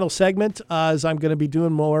this final segment, as I'm going to be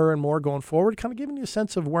doing more and more going forward, kind of giving you a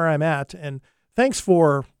sense of where I'm at. And thanks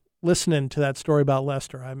for listening to that story about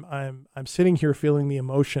Lester. I'm sitting here feeling the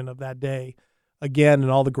emotion of that day again, and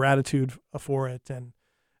all the gratitude for it, and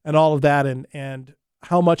all of that, and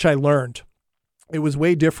how much I learned. It was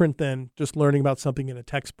way different than just learning about something in a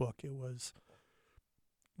textbook. It was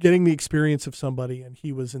getting the experience of somebody, and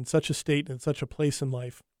he was in such a state and such a place in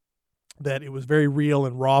life that it was very real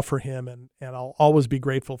and raw for him, and I'll always be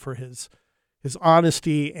grateful for his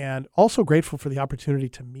honesty, and also grateful for the opportunity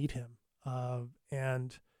to meet him.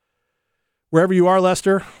 And wherever you are,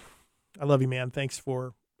 Lester, I love you, man. Thanks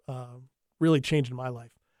for really changing my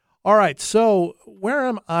life. All right, so where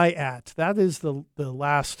am I at? That is the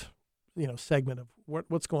last segment of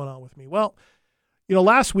what's going on with me. Well,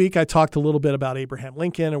 last week I talked a little bit about Abraham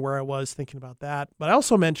Lincoln and where I was thinking about that, but I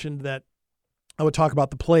also mentioned that I would talk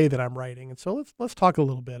about the play that I'm writing. And so let's talk a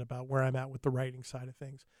little bit about where I'm at with the writing side of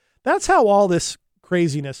things. That's how all this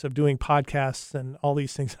craziness of doing podcasts and all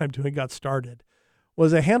these things I'm doing got started.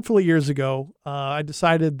 Was a handful of years ago, I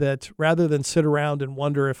decided that rather than sit around and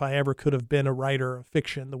wonder if I ever could have been a writer of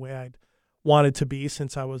fiction the way I'd wanted to be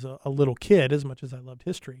since I was a little kid, as much as I loved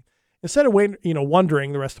history, instead of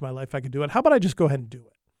wondering the rest of my life if I could do it, how about I just go ahead and do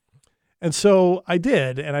it? And so I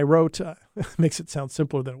did, and I wrote, makes it sound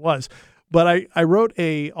simpler than it was, but I wrote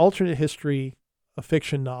a alternate history, a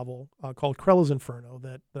fiction novel called Krella's Inferno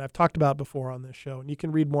that I've talked about before on this show, and you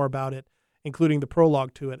can read more about it, including the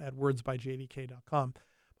prologue to it, at wordsbyjdk.com.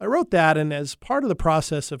 I wrote that, and as part of the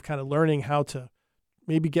process of kind of learning how to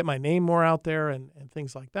maybe get my name more out there and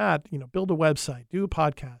things like that, build a website, do a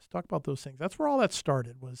podcast, talk about those things. That's where all that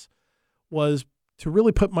started, was to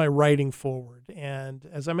really put my writing forward. And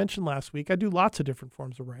as I mentioned last week, I do lots of different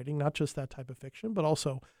forms of writing, not just that type of fiction, but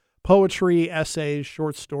also poetry, essays,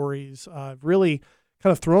 short stories. I've really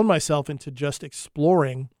kind of thrown myself into just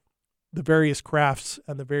exploring the various crafts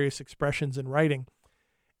and the various expressions in writing.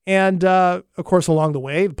 And of course, along the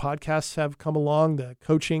way, the podcasts have come along. The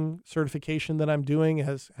coaching certification that I'm doing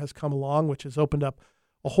has come along, which has opened up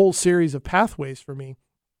a whole series of pathways for me,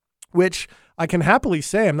 which I can happily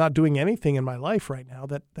say I'm not doing anything in my life right now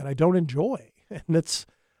that I don't enjoy. And that's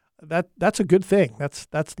a good thing.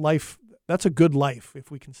 That's life. That's a good life,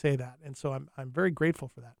 if we can say that. And so I'm very grateful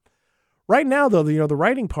for that. Right now, though, the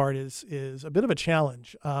writing part is a bit of a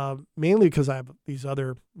challenge, mainly because I have these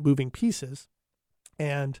other moving pieces,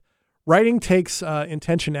 and writing takes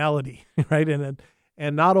intentionality, right? And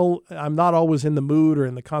I'm not always in the mood or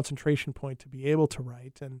in the concentration point to be able to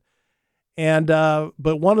write.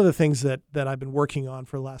 But one of the things that I've been working on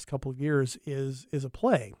for the last couple of years is a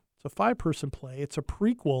play. It's a 5-person play. It's a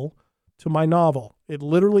prequel to my novel. It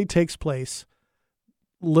literally takes place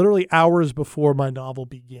hours before my novel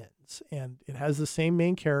begins. And it has the same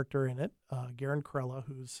main character in it, Garen Krella,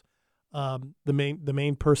 who's the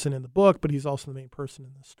main person in the book, but he's also the main person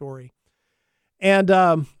in the story. And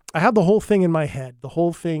I had the whole thing in my head, the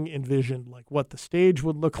whole thing envisioned, like what the stage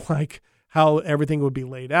would look like, how everything would be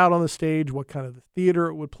laid out on the stage, what kind of the theater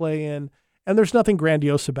it would play in. And there's nothing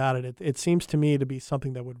grandiose about it. It seems to me to be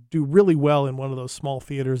something that would do really well in one of those small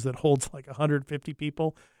theaters that holds like 150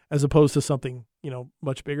 people, as opposed to something,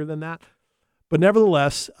 much bigger than that. But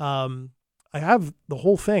nevertheless, I have the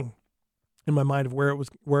whole thing in my mind of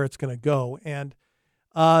where it's going to go. And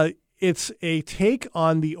it's a take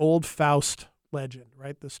on the old Faust legend,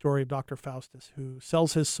 right? The story of Dr. Faustus, who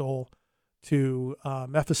sells his soul to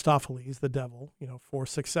Mephistopheles, the devil, for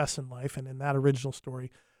success in life. And in that original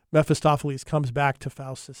story, Mephistopheles comes back to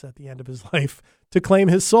Faustus at the end of his life to claim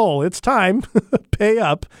his soul. It's time, pay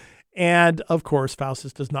up. And of course,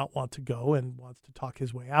 Faustus does not want to go and wants to talk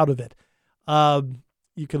his way out of it.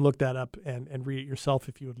 You can look that up and read it yourself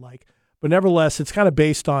if you would like. But nevertheless, it's kind of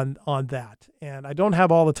based on that. And I don't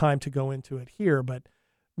have all the time to go into it here, but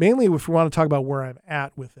mainly if we want to talk about where I'm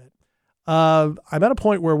at with it, I'm at a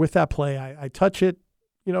point where with that play, I touch it,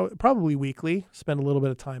 probably weekly, spend a little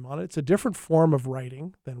bit of time on it. It's a different form of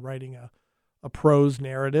writing than writing a prose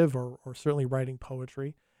narrative or certainly writing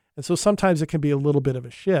poetry. And so sometimes it can be a little bit of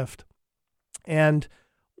a shift. And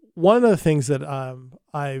one of the things that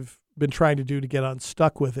I've been trying to do to get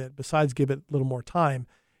unstuck with it, besides give it a little more time,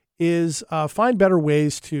 is find better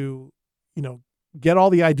ways to, get all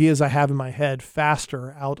the ideas I have in my head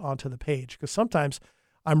faster out onto the page. Because sometimes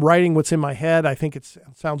I'm writing what's in my head. I think it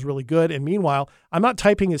sounds really good. And meanwhile, I'm not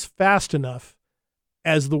typing as fast enough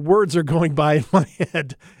as the words are going by in my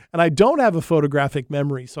head. And I don't have a photographic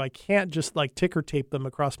memory, so I can't just like ticker tape them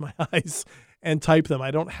across my eyes and type them.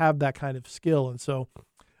 I don't have that kind of skill. And so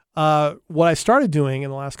what I started doing in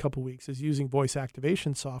the last couple of weeks is using voice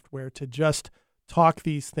activation software to just talk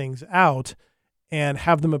these things out and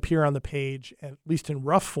have them appear on the page, at least in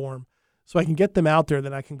rough form, so I can get them out there,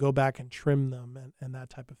 then I can go back and trim them and that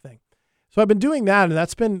type of thing. So I've been doing that, and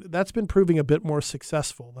that's been proving a bit more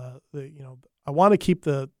successful. I want to keep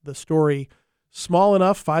the story small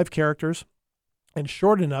enough, 5 characters, and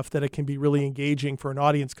short enough that it can be really engaging for an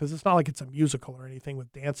audience, because it's not like it's a musical or anything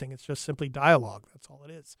with dancing. It's just simply dialogue. That's all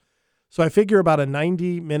it is. So I figure about a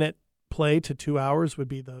 90-minute play to 2 hours would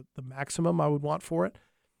be the maximum I would want for it.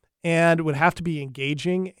 And it would have to be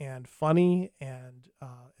engaging and funny and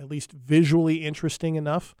at least visually interesting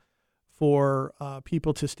enough for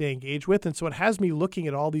people to stay engaged with. And so it has me looking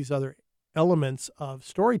at all these other elements of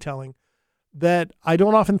storytelling that I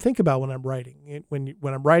don't often think about when I'm writing. When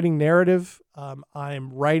I'm writing narrative,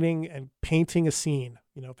 I'm writing and painting a scene.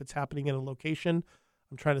 If it's happening in a location,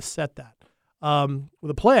 I'm trying to set that.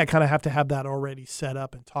 With a play, I kind of have to have that already set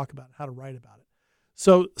up and talk about how to write about it.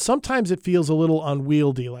 So sometimes it feels a little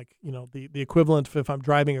unwieldy, like, the equivalent of if I'm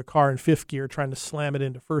driving a car in 5th gear, trying to slam it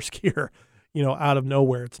into 1st gear, out of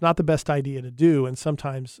nowhere. It's not the best idea to do. And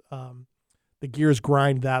sometimes the gears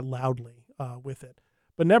grind that loudly with it.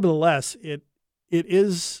 But nevertheless, it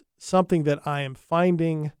is something that I am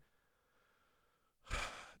finding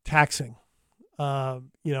taxing, and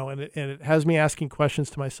it has me asking questions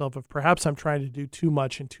to myself of perhaps I'm trying to do too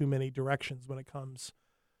much in too many directions when it comes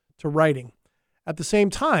to writing. At the same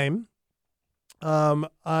time,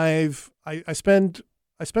 I spend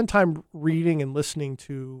time reading and listening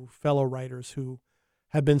to fellow writers who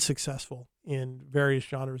have been successful in various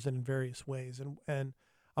genres and in various ways. And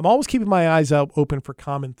I'm always keeping my eyes out open for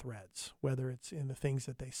common threads, whether it's in the things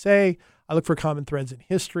that they say. I look for common threads in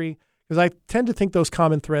history, because I tend to think those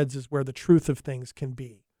common threads is where the truth of things can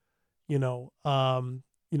be, from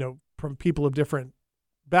people of different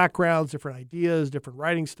backgrounds, different ideas, different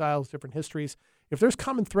writing styles, different histories. If there's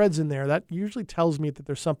common threads in there, that usually tells me that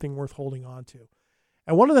there's something worth holding on to.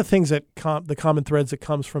 And one of the things that the common threads that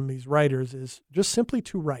comes from these writers is just simply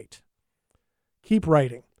to write. Keep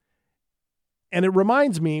writing. And it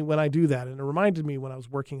reminds me when I do that, and it reminded me when I was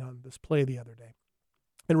working on this play the other day,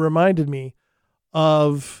 it reminded me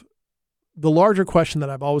of the larger question that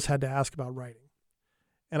I've always had to ask about writing.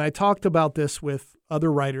 And I talked about this with other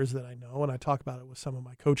writers that I know, and I talk about it with some of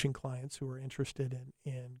my coaching clients who are interested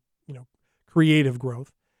in creative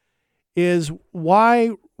growth, is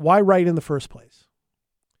why write in the first place?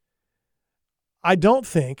 I don't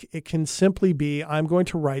think it can simply be, I'm going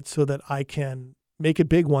to write so that I can make it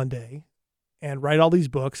big one day and write all these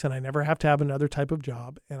books and I never have to have another type of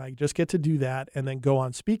job and I just get to do that and then go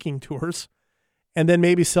on speaking tours and then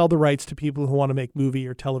maybe sell the rights to people who want to make movie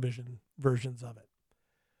or television versions of it.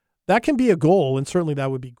 that can be a goal, and certainly that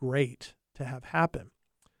would be great to have happen.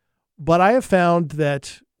 But I have found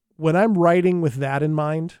that when I'm writing with that in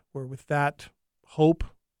mind, or with that hope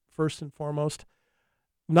first and foremost,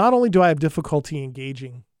 not only do I have difficulty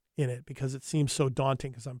engaging in it because it seems so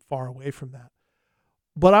daunting because I'm far away from that,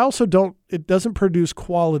 but I also it doesn't produce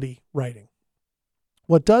quality writing.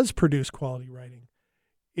 What does produce quality writing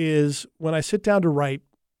is when I sit down to write,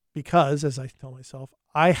 because, as I tell myself,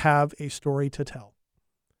 I have a story to tell,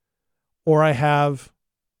 or I have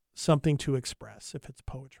something to express if it's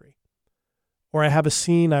poetry, or I have a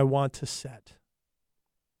scene I want to set.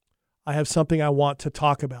 I have something I want to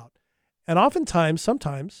talk about. And oftentimes,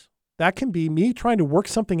 sometimes, that can be me trying to work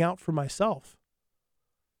something out for myself.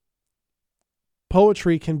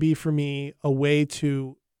 Poetry can be for me a way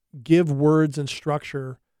to give words and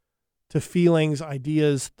structure to feelings,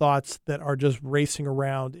 ideas, thoughts that are just racing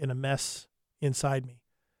around in a mess inside me.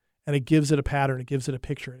 And it gives it a pattern. It gives it a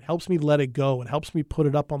picture. It helps me let it go. It helps me put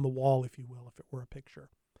it up on the wall, if you will, if it were a picture.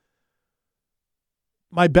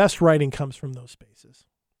 My best writing comes from those spaces.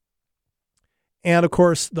 And of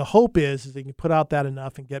course, the hope is that you can put out that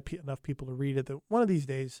enough and get enough people to read it, that one of these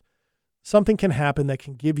days, something can happen that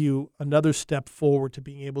can give you another step forward to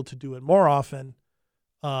being able to do it more often.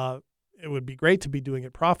 It would be great to be doing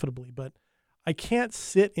it profitably, but I can't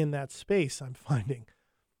sit in that space, I'm finding,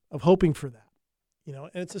 of hoping for that. And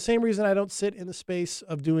it's the same reason I don't sit in the space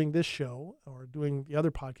of doing this show or doing the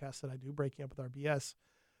other podcasts that I do, Breaking Up with RBS,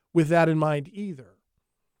 with that in mind either.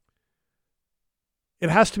 It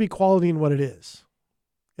has to be quality in what it is.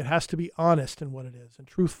 It has to be honest in what it is, and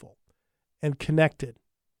truthful and connected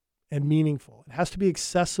and meaningful. It has to be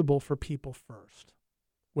accessible for people first,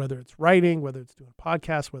 whether it's writing, whether it's doing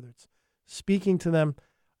podcasts, whether it's speaking to them.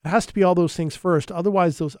 It has to be all those things first.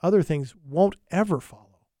 Otherwise, those other things won't ever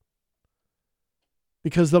follow,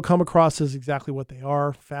 because they'll come across as exactly what they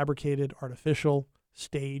are: fabricated, artificial,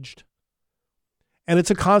 staged. And it's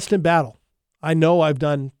a constant battle. I know I've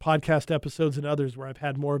done podcast episodes and others where I've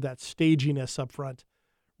had more of that staginess up front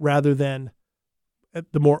rather than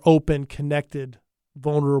the more open, connected,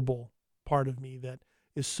 vulnerable part of me that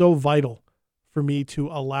is so vital for me to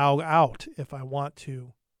allow out if I want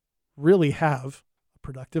to really have a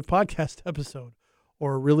productive podcast episode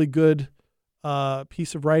or a really good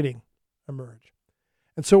piece of writing emerge.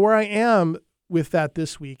 And so where I am with that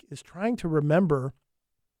this week is trying to remember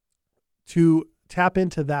to tap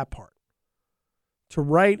into that part, to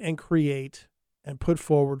write and create and put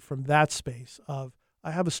forward from that space of,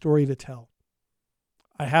 I have a story to tell.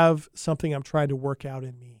 I have something I'm trying to work out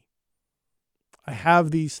in me. I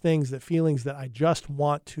have these feelings that I just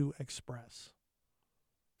want to express.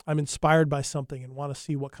 I'm inspired by something and want to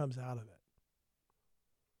see what comes out of it.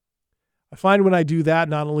 I find when I do that,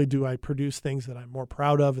 not only do I produce things that I'm more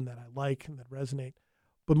proud of and that I like and that resonate,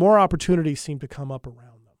 but more opportunities seem to come up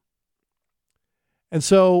around them. And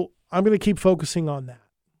so I'm going to keep focusing on that.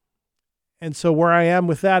 And so where I am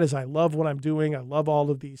with that is I love what I'm doing. I love all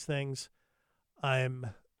of these things. I'm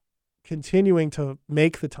continuing to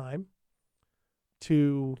make the time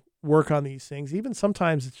to work on these things. Even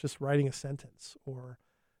sometimes it's just writing a sentence or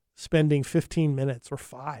spending 15 minutes or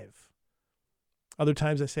 5. Other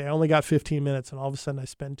times I say I only got 15 minutes and all of a sudden I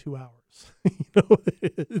spend 2 hours.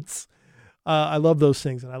 I love those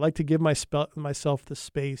things, and I like to give myself the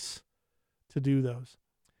space to do those.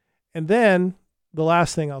 And then the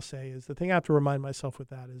last thing I'll say is the thing I have to remind myself with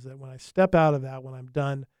that is that when I step out of that, when I'm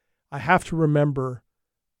done, I have to remember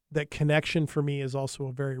that connection for me is also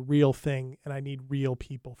a very real thing, and I need real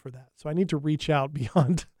people for that. So I need to reach out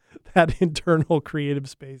beyond that internal creative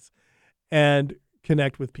space and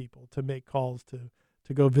connect with people, to make calls, to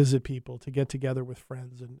go visit people, to get together with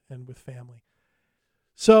friends and with family.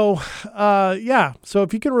 So, So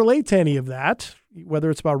if you can relate to any of that,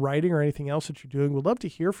 whether it's about writing or anything else that you're doing, we'd love to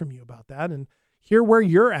hear from you about that and hear where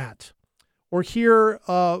you're at, or hear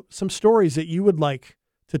some stories that you would like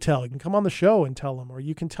to tell. You can come on the show and tell them, or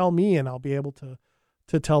you can tell me and I'll be able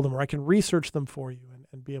to tell them, or I can research them for you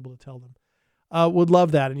and be able to tell them. Would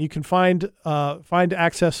love that. And you can find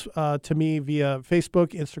access to me via Facebook,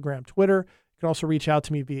 Instagram, Twitter. You can also reach out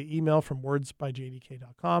to me via email from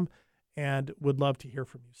wordsbyjdk.com, and would love to hear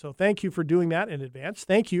from you. So thank you for doing that in advance.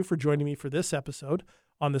 Thank you for joining me for this episode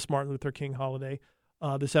on this Martin Luther King holiday.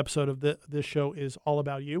 This episode of this show is all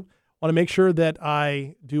about you. I want to make sure that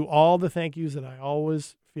I do all the thank yous that I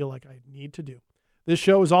always feel like I need to do. This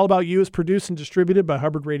show is all about you. Is produced and distributed by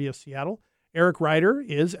Hubbard Radio Seattle. Eric Ryder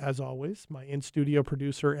is, as always, my in-studio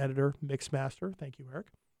producer, editor, mix master. Thank you, Eric.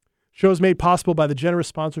 Show is made possible by the generous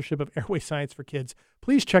sponsorship of Airway Science for Kids.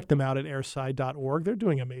 Please check them out at airside.org. They're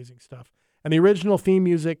doing amazing stuff. And the original theme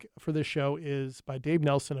music for this show is by Dave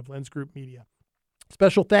Nelson of Lens Group Media.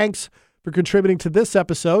 Special thanks for contributing to this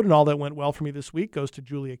episode, and all that went well for me this week goes to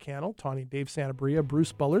Julia Cannell, Tawny Dave Santabria,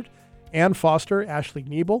 Bruce Bullard, Ann Foster, Ashley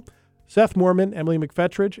Niebel, Seth Moorman, Emily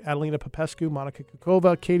McFetridge, Adelina Popescu, Monica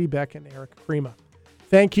Kukova, Katie Beck, and Eric Prima.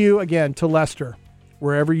 Thank you again to Lester,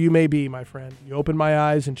 wherever you may be, my friend. You opened my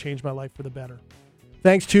eyes and changed my life for the better.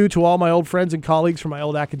 Thanks, too, to all my old friends and colleagues from my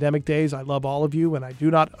old academic days. I love all of you, and I do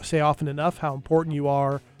not say often enough how important you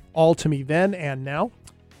are all to me then and now.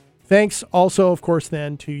 Thanks also, of course,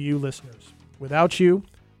 then, to you listeners. Without you,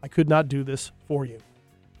 I could not do this for you.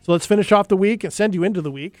 So let's finish off the week and send you into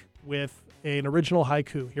the week with an original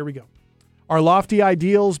haiku. Here we go. Our lofty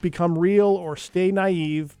ideals become real or stay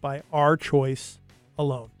naive by our choice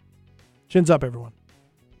alone. Chins up, everyone.